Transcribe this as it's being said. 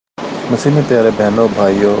مسیح میں پیارے بہنوں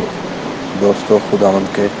بھائیوں دوستوں، خداوند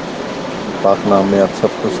کے پاک نام میں آپ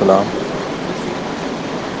سب کو سلام۔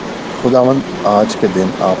 خداوند آج کے دن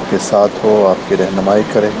آپ کے ساتھ ہو، آپ کی رہنمائی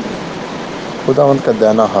کرے۔ خداوند کا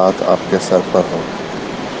دائنا ہاتھ آپ کے سر پر ہو،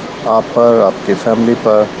 آپ پر، آپ کی فیملی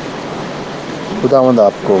پر۔ خداوند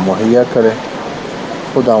آپ کو مہیا کرے،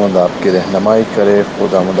 خداوند آپ کی رہنمائی کرے،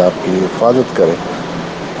 خداوند آپ کی حفاظت کرے،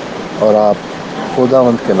 اور آپ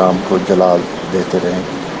خداوند کے نام کو جلال دیتے رہیں۔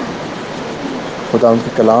 خداوند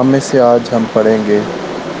کے کلام میں سے آج ہم پڑھیں گے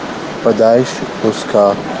پیدائش اس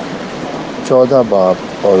کا 14 باب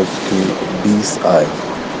اور اس کی 20 آیت۔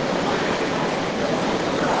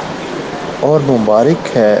 اور مبارک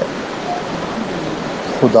ہے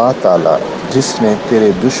خدا تعالی جس نے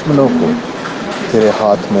تیرے دشمنوں کو تیرے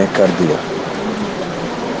ہاتھ میں کر دیا۔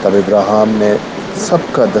 تب ابراہیم نے سب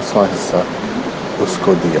کا 10واں حصہ اس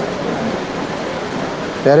کو دیا۔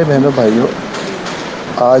 پیارے بہنوں بھائیوں،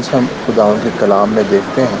 آج ہم خداوند کے کلام میں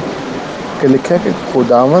دیکھتے ہیں کہ لکھا ہے کہ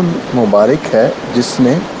خداوند مبارک ہے جس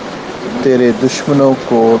نے تیرے دشمنوں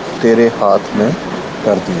کو تیرے ہاتھ میں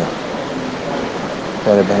کر دیا۔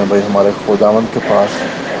 پیارے بہنوں بھائی، ہمارے خداوند کے پاس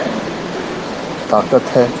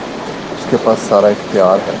طاقت ہے، اس کے پاس سارا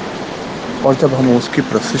اختیار ہے، اور جب ہم اس کی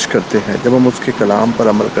پرستش کرتے ہیں، جب ہم اس کے کلام پر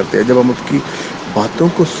عمل کرتے ہیں، جب ہم اس کی باتوں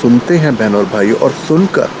کو سنتے ہیں بہنوں اور بھائیوں، اور سن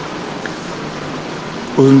کر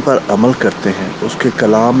ان پر عمل کرتے ہیں، اس کے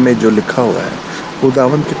کلام میں جو لکھا ہوا ہے،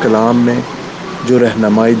 خداوند کے کلام میں جو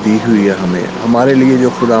رہنمائی دی ہوئی ہے ہمیں، ہمارے لیے جو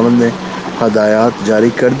خداوند نے ہدایات جاری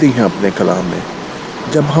کر دی ہیں اپنے کلام میں،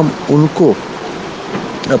 جب ہم ان کو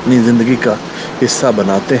اپنی زندگی کا حصہ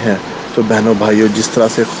بناتے ہیں تو بہنوں بھائیوں، جس طرح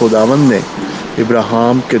سے خداوند نے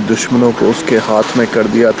ابراہیم کے دشمنوں کو اس کے ہاتھ میں کر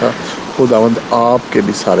دیا تھا، خداوند آپ کے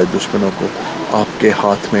بھی سارے دشمنوں کو آپ کے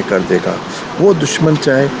ہاتھ میں کر دے گا۔ وہ دشمن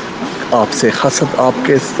چاہے آپ سے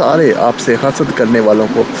حسد کرنے والوں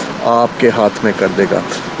کو آپ کے ہاتھ میں کر دے گا،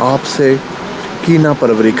 آپ سے کینہ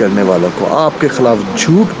پروری کرنے والوں کو، آپ کے خلاف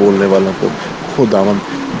جھوٹ بولنے والوں کو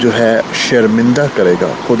خداوند جو ہے شرمندہ کرے گا۔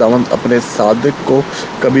 خداوند اپنے صادق کو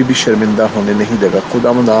کبھی بھی شرمندہ ہونے نہیں دے گا۔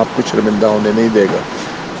 خداوند آپ کو شرمندہ ہونے نہیں دے گا۔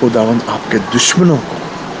 خداوند آپ کے دشمنوں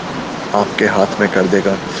کو آپ کے ہاتھ میں کر دے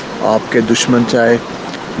گا۔ آپ کے دشمن چاہے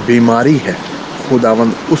بیماری ہے،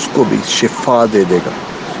 خداوند اس کو بھی شفا دے دے گا۔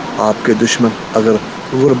 آپ کے دشمن اگر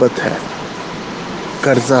غربت ہے،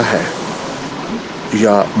 قرضہ ہے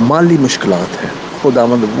یا مالی مشکلات ہے،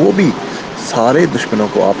 خداوند وہ بھی سارے دشمنوں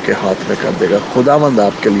کو آپ کے ہاتھ میں کر دے گا۔ خداوند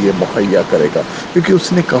آپ کے لیے مہیا کرے گا، کیونکہ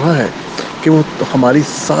اس نے کہا ہے کہ وہ ہماری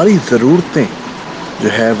ساری ضرورتیں جو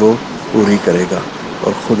ہے وہ پوری کرے گا،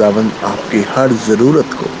 اور خداوند آپ کی ہر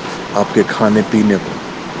ضرورت کو، آپ کے کھانے پینے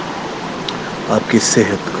کو، آپ کی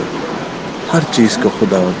صحت کو، ہر چیز کو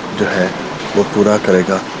خداوند جو ہے وہ پورا کرے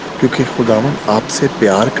گا، کیونکہ خداوند آپ سے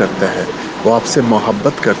پیار کرتا ہے، وہ آپ سے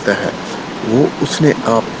محبت کرتا ہے، وہ اس نے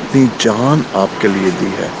اپنی جان آپ کے لیے دی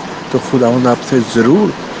ہے، تو خداوند آپ سے ضرور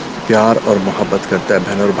پیار اور محبت کرتا ہے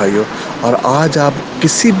بہنوں اور بھائیوں۔ اور آج آپ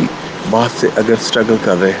کسی بھی بات سے اگر سٹرگل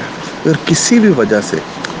کر رہے ہیں، اگر کسی بھی وجہ سے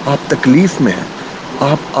آپ تکلیف میں ہیں،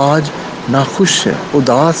 آپ آج ناخوش ہیں،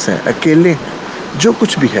 اداس ہیں، اکیلے ہیں، جو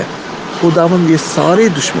کچھ بھی ہے، خداوند یہ سارے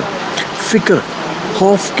دشمن، فکر،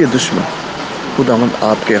 خوف کے دشمن خداوند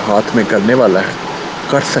آپ کے ہاتھ میں کرنے والا ہے،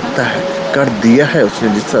 کر سکتا ہے، کر دیا ہے اس نے،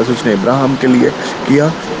 جس طرح سے اس نے ابراہیم کے لیے کیا۔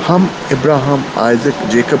 ہم ابراہیم، آئزک،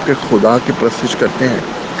 جیکب کے خدا کی پرستش کرتے ہیں،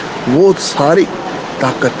 وہ ساری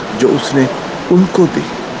طاقت جو اس نے ان کو دی،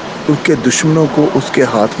 ان کے دشمنوں کو اس کے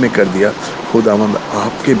ہاتھ میں کر دیا، خداوند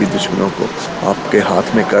آپ کے بھی دشمنوں کو آپ کے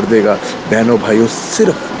ہاتھ میں کر دے گا۔ بہنوں بھائیوں،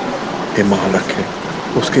 صرف ایمان رکھیں،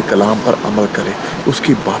 اس کے کلام پر عمل کریں، اس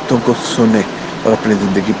کی باتوں کو سنیں، اور اپنی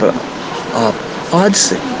زندگی پر آپ آج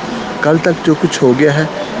سے کل تک جو کچھ ہو گیا ہے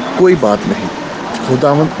کوئی بات نہیں،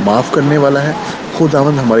 خداوند معاف کرنے والا ہے،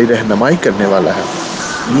 خداوند ہماری رہنمائی کرنے والا ہے۔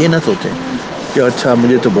 یہ نہ سوچیں کہ اچھا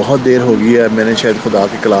مجھے تو بہت دیر ہو گئی ہے، میں نے شاید خدا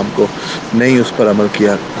کے کلام کو نہیں اس پر عمل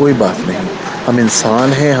کیا، کوئی بات نہیں، ہم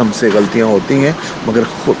انسان ہیں، ہم سے غلطیاں ہوتی ہیں، مگر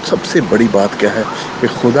سب سے بڑی بات کیا ہے کہ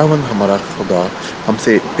خداوند ہمارا خدا ہم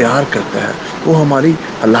سے پیار کرتا ہے، وہ ہماری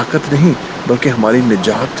ہلاکت نہیں بلکہ ہماری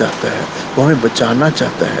نجات چاہتا ہے، وہ ہمیں بچانا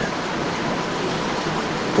چاہتا ہے۔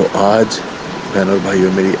 تو آج بہنوں اور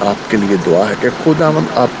بھائیوں، میری آپ کے لیے دعا ہے کہ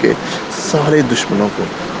خداوند آپ کے سارے دشمنوں کو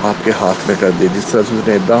آپ کے ہاتھ میں کر دے، جس طرح سے اس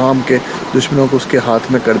نے ابراہیم کے دشمنوں کو اس کے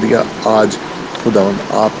ہاتھ میں کر دیا، آج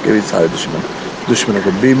خداوند آپ کے بھی سارے دشمنوں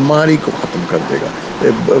کو، بیماری کو ختم کر دے گا،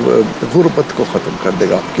 غربت کو ختم کر دے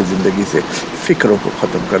گا، آپ کی زندگی سے فکروں کو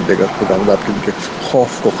ختم کر دے گا، خداوند آپ کے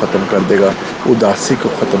خوف کو ختم کر دے گا، اداسی کو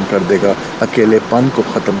ختم کر دے گا، اکیلے پن کو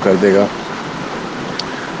ختم کر دے گا۔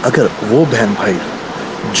 اگر وہ بہن بھائی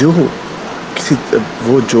جو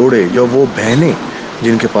وہ جوڑے یا وہ بہنیں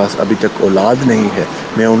جن کے پاس ابھی تک اولاد نہیں ہے،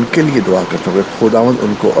 میں ان کے لیے دعا کرتا ہوں کہ خداوند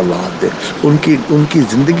ان کو اولاد دے، ان کی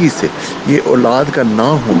زندگی سے یہ اولاد کا نہ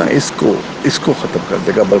ہونا اس کو ختم کر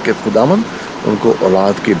دے گا، بلکہ خداوند ان کو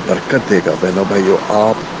اولاد کی برکت دے گا۔ بہنوں بھائیو،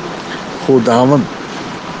 آپ خداوند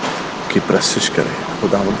کی پرستش کریں،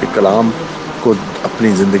 خداوند کے کلام کو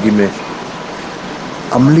اپنی زندگی میں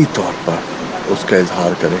عملی طور پر اس کا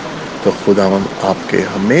اظہار کریں، تو خداوند آپ کے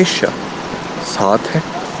ہمیشہ ساتھ ہے،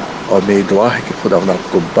 اور میری دعا ہے کہ خداوند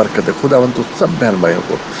آپ کو برکت دے۔ خداوند تو سب بہن بھائیوں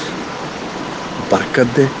کو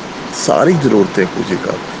برکت دے، ساری ضرورتیں پوری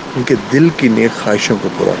کر، ان کے دل کی نیک خواہشوں کو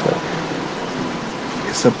پورا کر۔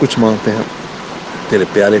 یہ سب کچھ مانگتے ہیں تیرے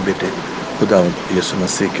پیارے بیٹے خداوند یسوع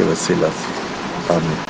مسیح کے وسیلہ سے، آمین۔